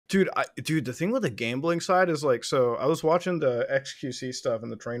Dude, the thing with the gambling side is like, so I was watching the XQC stuff and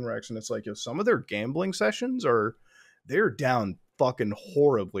the train wrecks, and it's like, yo, some of their gambling sessions they're down fucking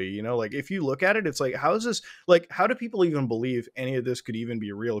horribly. You know, like if you look at it, it's like, how is this? Like, how do people even believe any of this could even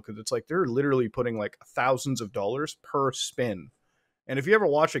be real? Because it's like they're literally putting like thousands of dollars per spin. And if you ever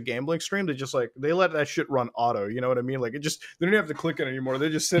watch a gambling stream, they let that shit run auto. You know what I mean? Like they don't have to click it anymore. They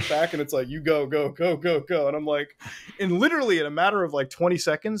just sit back and it's like, you go, go, go, go, go. And I'm like, and literally in a matter of like 20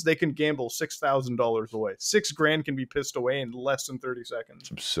 seconds, they can gamble $6,000 away. $6,000 can be pissed away in less than 30 seconds.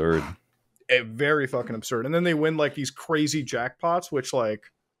 It's absurd. Very fucking absurd. And then they win like these crazy jackpots, which like,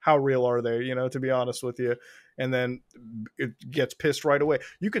 how real are they? You know, to be honest with you. And then it gets pissed right away.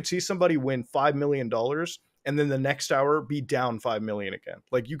 You could see somebody win $5 million and then the next hour be down 5 million again.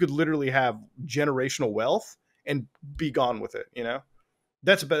 Like you could literally have generational wealth and be gone with it, you know?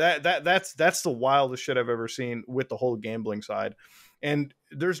 That's the wildest shit I've ever seen with the whole gambling side. And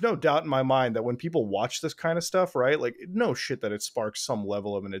there's no doubt in my mind that when people watch this kind of stuff, right? Like no shit that it sparks some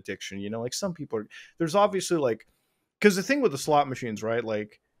level of an addiction, you know? Like some people there's obviously like, because the thing with the slot machines, right?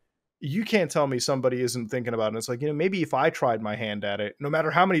 Like you can't tell me somebody isn't thinking about it. It's like, you know, maybe if I tried my hand at it, no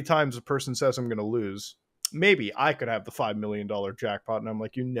matter how many times a person says I'm going to lose, maybe I could have the $5 million jackpot. And I'm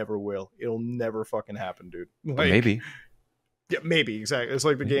like, you never will. It'll never fucking happen, dude. Like, maybe. Yeah, maybe. Exactly. It's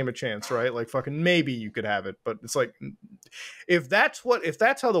like the game of chance, right? Like fucking maybe you could have it. But it's like, if that's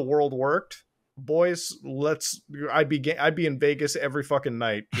how the world worked, boys, I'd be in Vegas every fucking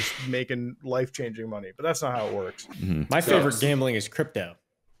night just making life-changing money. But that's not how it works. Mm-hmm. My favorite gambling is crypto.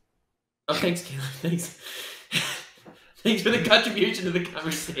 Oh, thanks, Caleb. Thanks. Thanks for the contribution to the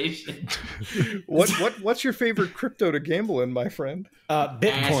conversation. What's your favorite crypto to gamble in, my friend?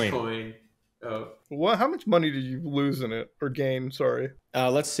 Bitcoin. Ashcoin. Oh. What? How much money did you lose in it or gain? Sorry.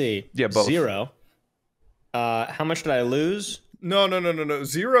 Let's see. Yeah, both. 0. How much did I lose? No.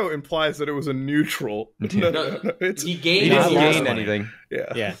 0 implies that it was a neutral. No. It's, He He gained didn't lost gain money. anything.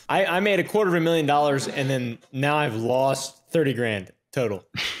 yeah. I made $250,000 and then now I've lost 30 grand total.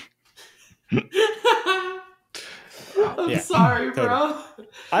 I'm sorry, bro.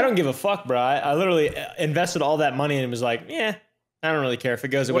 I don't give a fuck, bro. I literally invested all that money and was like, yeah, I don't really care. If it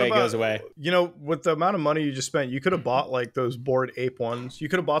goes away, it goes away. You know, with the amount of money you just spent, you could have bought like those Bored Ape ones. You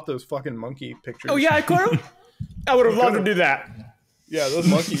could have bought those fucking monkey pictures. Oh yeah, I could have. I would have loved to do that. Yeah, those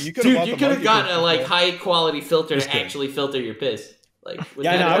monkey. You could have Dude, bought you the could have monkey gotten a pictures, like man. high quality filter to actually filter your piss. Like, with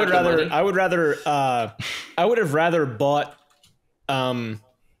Yeah, that no, I would have rather bought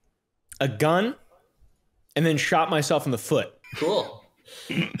a gun and then shot myself in the foot. Cool.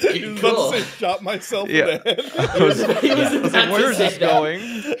 I was about to say, shot myself in the head. Where's this going?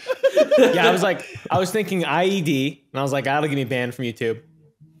 Yeah, I was thinking IED, and I was like, that'll get me banned from YouTube.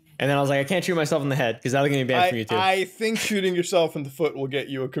 And then I was like, I can't shoot myself in the head because that'll get me banned from YouTube. I think shooting yourself in the foot will get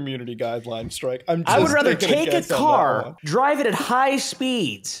you a community guideline strike. I would rather taking take a guess on that car, one. drive it at high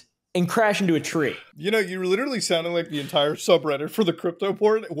speeds, and crash into a tree. You know, you're literally sounding like the entire subreddit for the crypto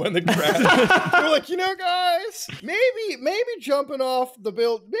board when the crash. You're like, you know, guys, maybe jumping off the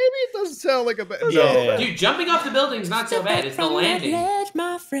build, maybe it doesn't sound like a bad. Yeah. Dude, jumping off the building's not so bad. It's the landing.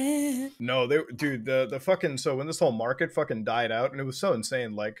 My friend. No, dude, the fucking, so when this whole market fucking died out, and it was so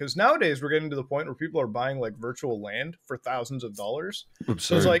insane, like, because nowadays we're getting to the point where people are buying like virtual land for thousands of dollars. Absurd.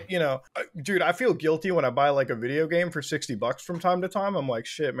 So it's like, you know, dude, I feel guilty when I buy like a video game for $60 from time to time. I'm like,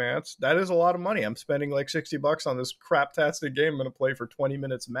 shit, man, that is a lot of money. I'm spending like $60 on this crap-tastic game I'm gonna play for 20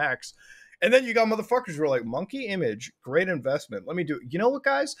 minutes max. And then you got motherfuckers who are like, Monkey Image, great investment. Let me do, you know what,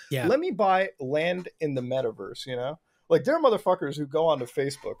 guys? Yeah. Let me buy land in the metaverse, you know? Like, there are motherfuckers who go onto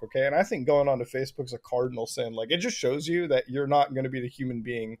Facebook, okay? And I think going onto Facebook is a cardinal sin. Like, it just shows you that you're not going to be the human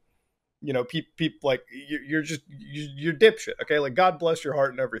being, you know, like, you're dipshit, okay? Like, God bless your heart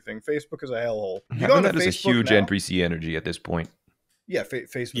and everything. Facebook is a hellhole. You go Having onto that is a Facebook huge now- NPC energy at this point. Yeah,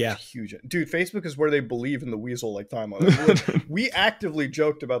 Facebook Yeah. is huge. Dude, Facebook is where they believe in the Weasel like timeline. We actively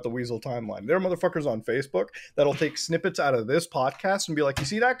joked about the Weasel timeline. There are motherfuckers on Facebook that'll take snippets out of this podcast and be like, you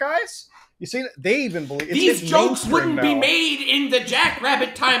see that, guys? You see that? They even believe These jokes wouldn't be now. made in the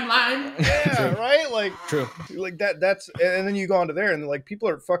Jackrabbit timeline. Yeah, right? Like, True. like that's, and then you go onto there and like people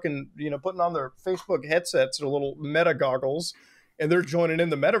are fucking, you know, putting on their Facebook headsets or little meta goggles and they're joining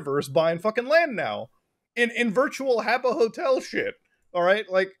in the metaverse buying fucking land now in virtual Habba Hotel shit. All right,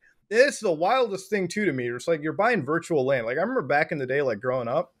 like this is the wildest thing too to me. It's like you're buying virtual land. Like I remember back in the day, like growing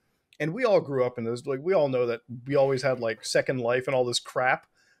up, and we all grew up in this. Like we all know that we always had like Second Life and all this crap.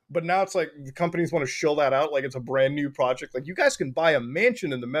 But now it's like the companies want to shill that out like it's a brand new project. Like, you guys can buy a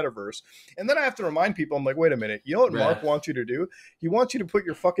mansion in the metaverse. And then I have to remind people, I'm like, wait a minute. You know what Mark wants you to do? He wants you to put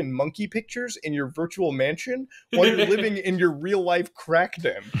your fucking monkey pictures in your virtual mansion while you're living in your real life crack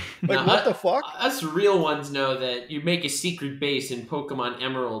den. Like, now, what the fuck? Us real ones know that you make a secret base in Pokemon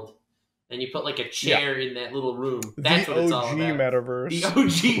Emerald and you put like a chair in that little room. That's what it's all about. Metaverse. The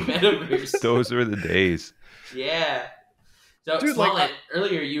OG metaverse. Those were the days. Yeah. So, dude, Smollett, like,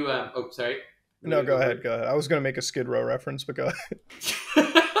 earlier you, oh, sorry. No, go ahead. I was going to make a Skid Row reference, but go ahead.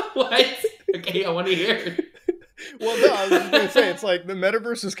 What? Okay, I want to hear. Well, no, I was just going to say, it's like the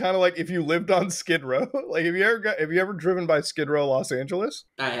metaverse is kind of like if you lived on Skid Row. Like, have you ever driven by Skid Row, Los Angeles?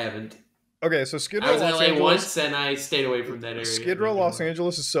 I haven't. Okay, so Skid Row, I was in LA once, and I stayed away from that area. Skid Row, Los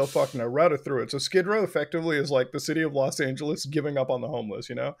Angeles is so fucking. I routed through it. So Skid Row effectively is like the city of Los Angeles giving up on the homeless.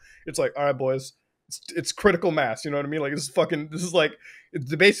 You know, it's like, all right, boys. It's critical mass, you know what I mean? Like, this is like,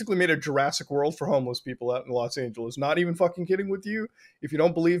 they basically made a Jurassic World for homeless people out in Los Angeles. Not even fucking kidding with you. If you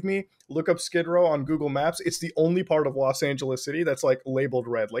don't believe me, look up Skid Row on Google Maps. It's the only part of Los Angeles City that's like labeled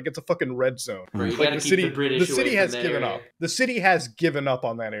red. Like, it's a fucking red zone. Right, like the city has given up. The city has given up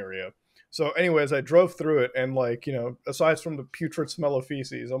on that area. So anyways, I drove through it, and like, you know, aside from the putrid smell of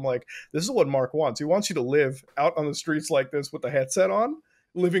feces, I'm like, this is what Mark wants. He wants you to live out on the streets like this with the headset on,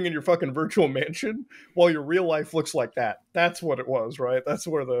 living in your fucking virtual mansion while your real life looks like that. That's what it was, right? That's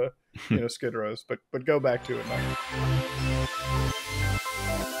where the, you know, Skid Rows. But go back to it now.